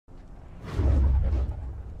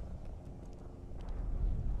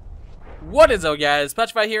What is up, guys?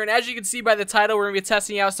 PetriFyTV here, and as you can see by the title, we're going to be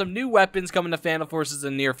testing out some new weapons coming to Phantom Forces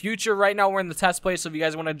in the near future. Right now, we're in the test place, so if you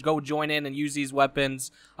guys want to go join in and use these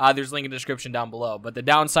weapons, there's a link in the description down below. But the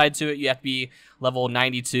downside to it, you have to be level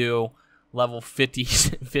 92, level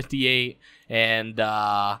 58, and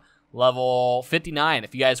level 59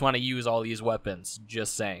 if you guys want to use all these weapons.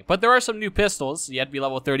 Just saying. But there are some new pistols. You have to be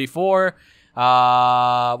level 34.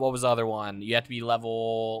 What was the other one? You have to be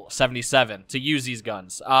level 77 to use these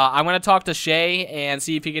guns. I'm going to talk to Shay and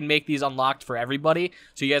see if he can make these unlocked for everybody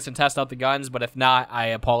so you guys can test out the guns, but if not, I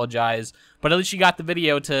apologize. But at least you got the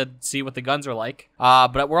video to see what the guns are like.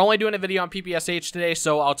 But we're only doing a video on PPSH today,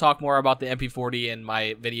 so I'll talk more about the MP40 in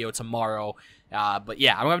my video tomorrow. But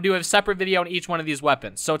yeah, I'm going to do a separate video on each one of these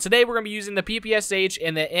weapons. So today we're going to be using the PPSH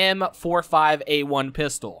and the M45A1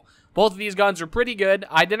 pistol. Both of these guns are pretty good.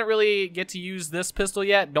 I didn't really get to use this pistol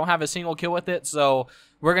yet. Don't have a single kill with it. So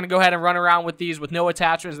we're going to go ahead and run around with these with no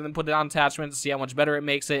attachments and then put it on attachments to see how much better it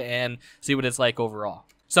makes it and see what it's like overall.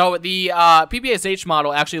 So the PPSH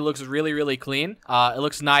model actually looks really, really clean. It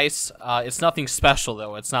looks nice. It's nothing special,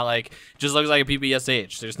 though. It's not like, it just looks like a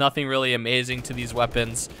PPSH. There's nothing really amazing to these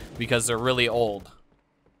weapons because they're really old.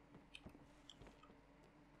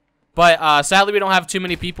 But sadly, we don't have too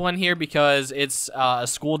many people in here because it's a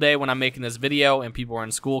school day when I'm making this video, and people are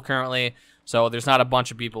in school currently. So there's not a bunch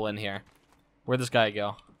of people in here. Where'd this guy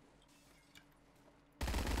go?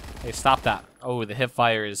 Hey, stop that. Oh, the hip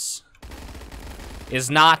fire is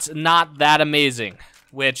not that amazing.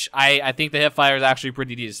 Which I think the hip fire is actually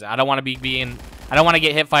pretty decent. I don't want to I don't want to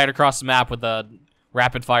get hip fired across the map with a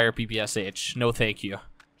rapid fire PPSH. No, thank you.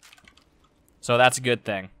 So that's a good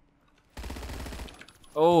thing.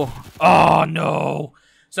 Oh no.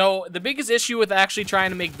 So the biggest issue with actually trying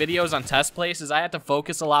to make videos on test place is I have to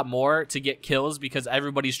focus a lot more to get kills because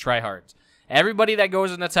everybody's tryhards. Everybody that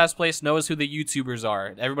goes in the test place knows who the YouTubers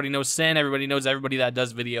are. Everybody knows Sin, everybody knows everybody that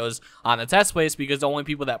does videos on the test place because the only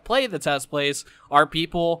people that play the test place are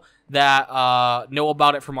people that know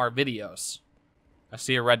about it from our videos. I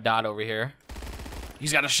see a red dot over here.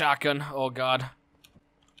 He's got a shotgun. Oh god.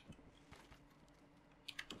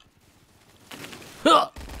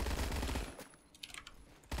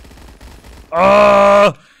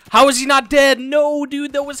 How is he not dead? No,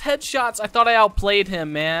 dude, that was headshots. I thought I outplayed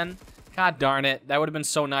him, man. God darn it. That would have been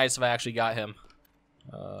so nice if I actually got him.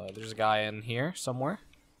 There's a guy in here somewhere.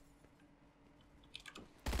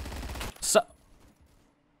 So,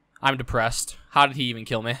 I'm depressed. How did he even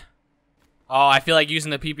kill me? Oh, I feel like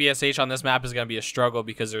using the PPSH on this map is going to be a struggle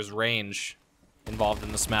because there's range involved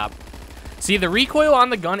in this map. See, the recoil on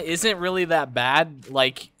the gun isn't really that bad.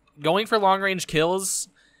 Like, going for long-range kills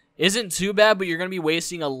isn't too bad, but you're going to be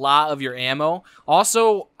wasting a lot of your ammo.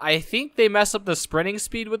 Also, I think they mess up the sprinting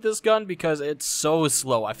speed with this gun because it's so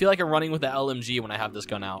slow. I feel like I'm running with the LMG when I have this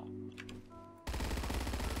gun out.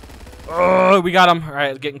 Oh, we got him. All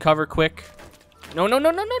right, getting cover quick. No, no,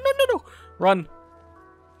 no, no, no, no, no, no. Run.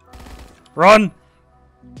 Run.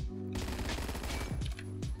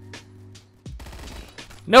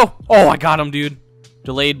 No! Oh, I got him, dude.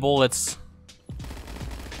 Delayed bullets.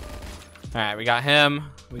 Alright, we got him.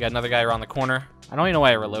 We got another guy around the corner. I don't even know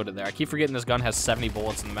why I reloaded there. I keep forgetting this gun has 70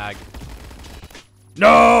 bullets in the mag.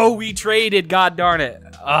 No! We traded! God darn it.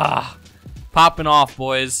 Popping off,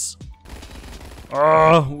 boys.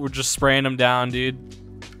 We're just spraying them down, dude.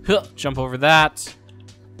 Huh, jump over that.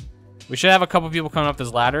 We should have a couple people coming up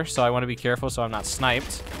this ladder, so I want to be careful so I'm not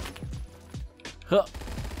sniped. Huh.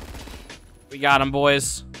 We got him,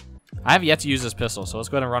 boys. I have yet to use this pistol, so let's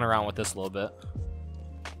go ahead and run around with this a little bit.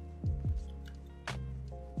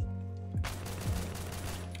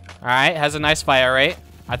 Alright, has a nice fire rate.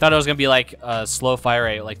 I thought it was going to be like a slow fire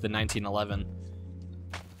rate like the 1911,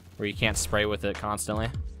 where you can't spray with it constantly.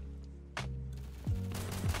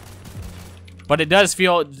 But it does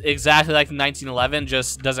feel exactly like the 1911,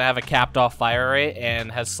 just doesn't have a capped off fire rate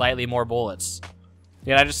and has slightly more bullets.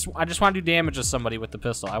 Yeah, I just want to do damage to somebody with the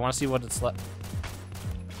pistol. I want to see what it's like.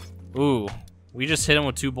 Ooh, we just hit him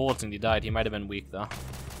with 2 bullets and he died. He might have been weak though. All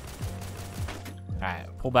right,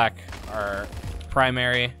 pull back our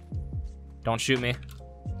primary. Don't shoot me.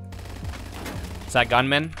 Is that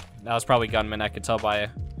gunman? That was probably gunman. I could tell by.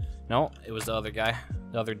 No, it was the other guy,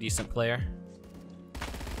 the other decent player.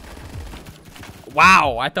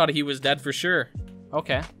 Wow, I thought he was dead for sure.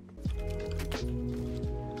 Okay.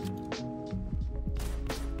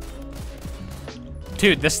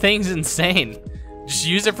 Dude, this thing's insane. Just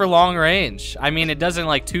use it for long range. I mean, it doesn't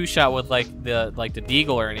like 2-shot with like the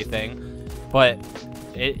deagle or anything, but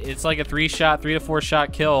it's like a 3-shot, 3 to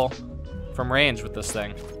 4-shot kill from range with this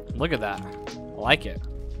thing. Look at that. I like it.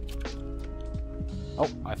 Oh,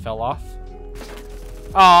 I fell off.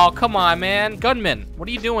 Oh, come on, man. Gunman, what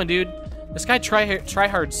are you doing, dude? This guy try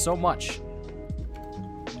hard so much.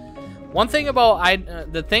 One thing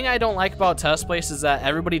about the thing I don't like about test plays is that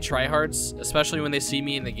everybody tryhards, especially when they see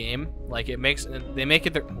me in the game. Like they make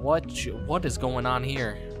it their what is going on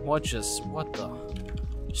here? What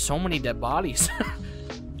the? So many dead bodies.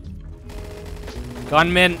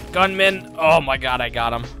 Gunman. Oh my god, I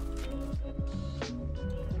got him.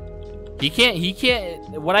 He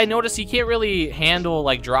can't, what I noticed, he can't really handle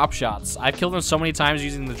like drop shots. I've killed him so many times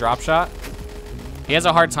using the drop shot. He has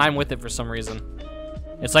a hard time with it for some reason.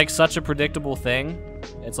 It's like such a predictable thing.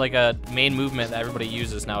 It's like a main movement that everybody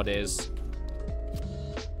uses nowadays.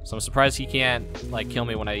 So I'm surprised he can't like kill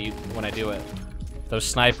me when I do it. Those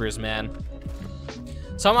snipers, man.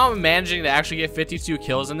 Somehow I'm managing to actually get 52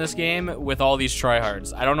 kills in this game with all these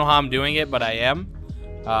tryhards. I don't know how I'm doing it, but I am.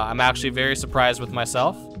 I'm actually very surprised with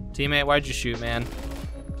myself. Teammate, why'd you shoot, man?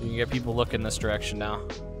 You can get people looking this direction now.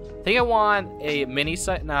 I think I want a mini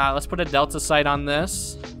sight. Nah, let's put a delta sight on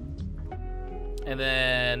this. And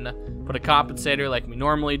then put a compensator like we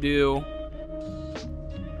normally do.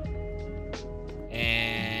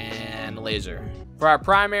 And laser. For our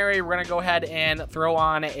primary, we're gonna go ahead and throw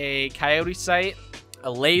on a coyote sight,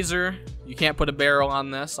 a laser. You can't put a barrel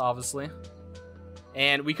on this, obviously.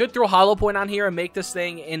 And we could throw hollow point on here and make this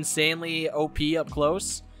thing insanely OP up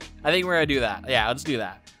close. I think we're gonna do that. Yeah, let's do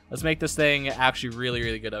that. Let's make this thing actually really,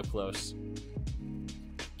 really good up close.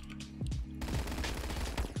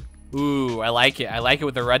 Ooh, I like it. I like it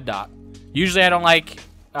with the red dot. Usually I don't like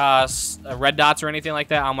red dots or anything like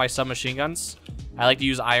that on my submachine guns. I like to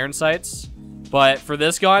use iron sights. But for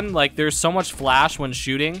this gun, like there's so much flash when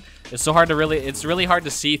shooting. It's so hard to it's really hard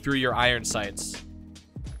to see through your iron sights.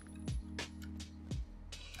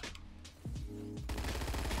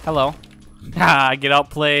 Hello. Ah, get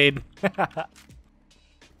outplayed.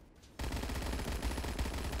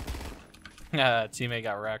 Teammate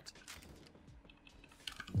got wrecked.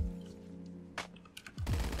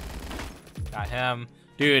 Got him.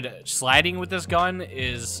 Dude, sliding with this gun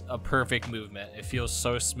is a perfect movement. It feels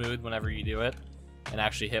so smooth whenever you do it and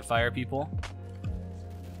actually hit fire people.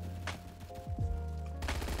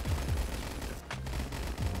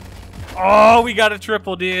 Oh, we got a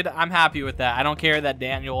triple, dude. I'm happy with that. I don't care that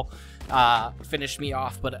Daniel finished me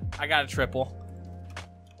off, but I got a triple.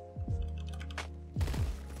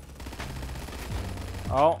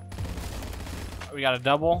 Oh, we got a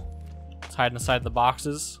double. It's hiding inside the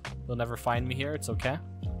boxes. They'll never find me here. It's okay.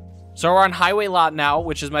 So we're on Highway Lot now,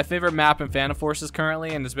 which is my favorite map in Phantom Forces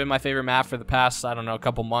currently, and it's been my favorite map for the past, I don't know, a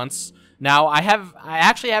couple months. Now, I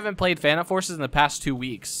actually haven't played Phantom Forces in the past 2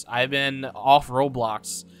 weeks. I've been off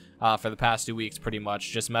Roblox for the past 2 weeks, pretty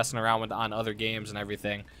much, just messing around on other games and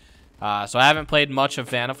everything. So I haven't played much of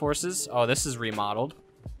Phantom Forces. Oh, this is remodeled.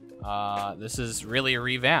 This is really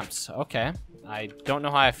revamped. Okay. I don't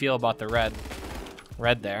know how I feel about the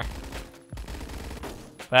red there.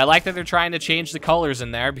 But I like that they're trying to change the colors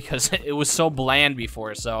in there because it was so bland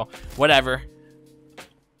before, so whatever.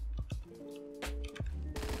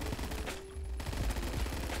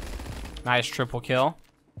 Nice triple kill.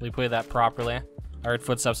 We played that properly. I heard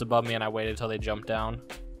footsteps above me and I waited until they jumped down.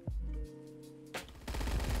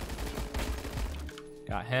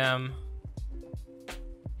 Got him.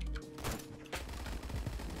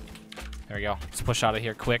 There we go. Let's push out of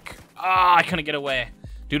here quick. Ah, I couldn't get away.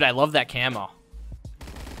 Dude, I love that camo.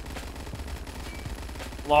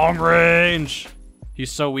 Long range.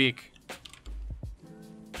 He's so weak.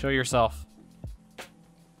 Show yourself.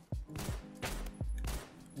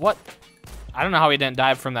 What? I don't know how he didn't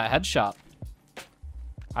die from that headshot.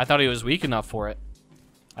 I thought he was weak enough for it.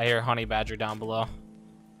 I hear Honey Badger down below.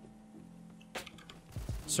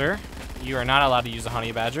 Sir, you are not allowed to use a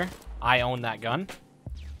Honey Badger. I own that gun.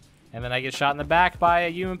 And then I get shot in the back by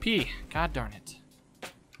a UMP. God darn it.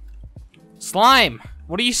 Slime!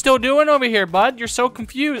 What are you still doing over here, bud? You're so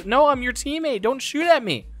confused. No, I'm your teammate. Don't shoot at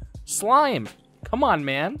me. Slime. Come on,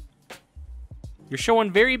 man. You're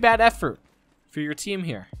showing very bad effort for your team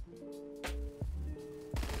here.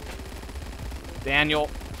 Daniel,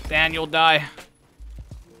 die.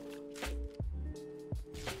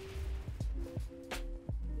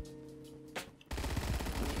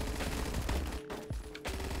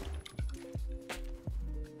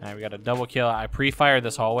 Alright, we got a double kill. I pre-fired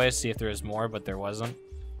this hallway to see if there was more, but there wasn't.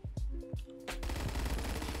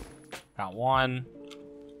 Got one.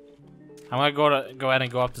 I'm gonna go ahead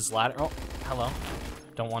and go up this ladder. Oh, hello.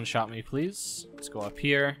 Don't one-shot me, please. Let's go up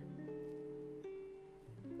here.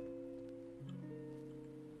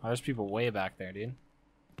 Oh, there's people way back there, dude.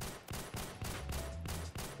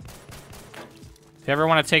 If you ever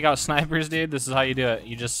want to take out snipers, dude, this is how you do it.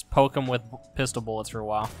 You just poke them with pistol bullets for a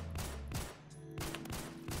while.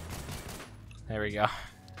 There we go.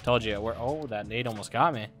 Told you. Oh, that nade almost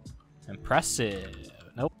got me. Impressive.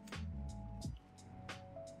 Nope.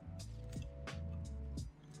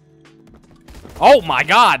 Oh my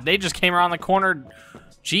god, they just came around the corner.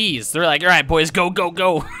 Jeez, they're like, all right, boys, go, go,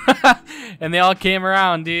 go. And they all came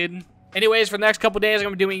around, dude. Anyways, for the next couple days, I'm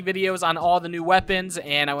going to be doing videos on all the new weapons,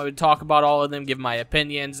 and I'm going to talk about all of them, give my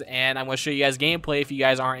opinions, and I'm going to show you guys gameplay. If you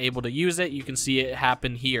guys aren't able to use it, you can see it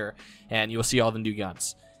happen here, and you'll see all the new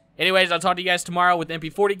guns. Anyways, I'll talk to you guys tomorrow with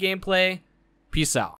MP40 gameplay. Peace out.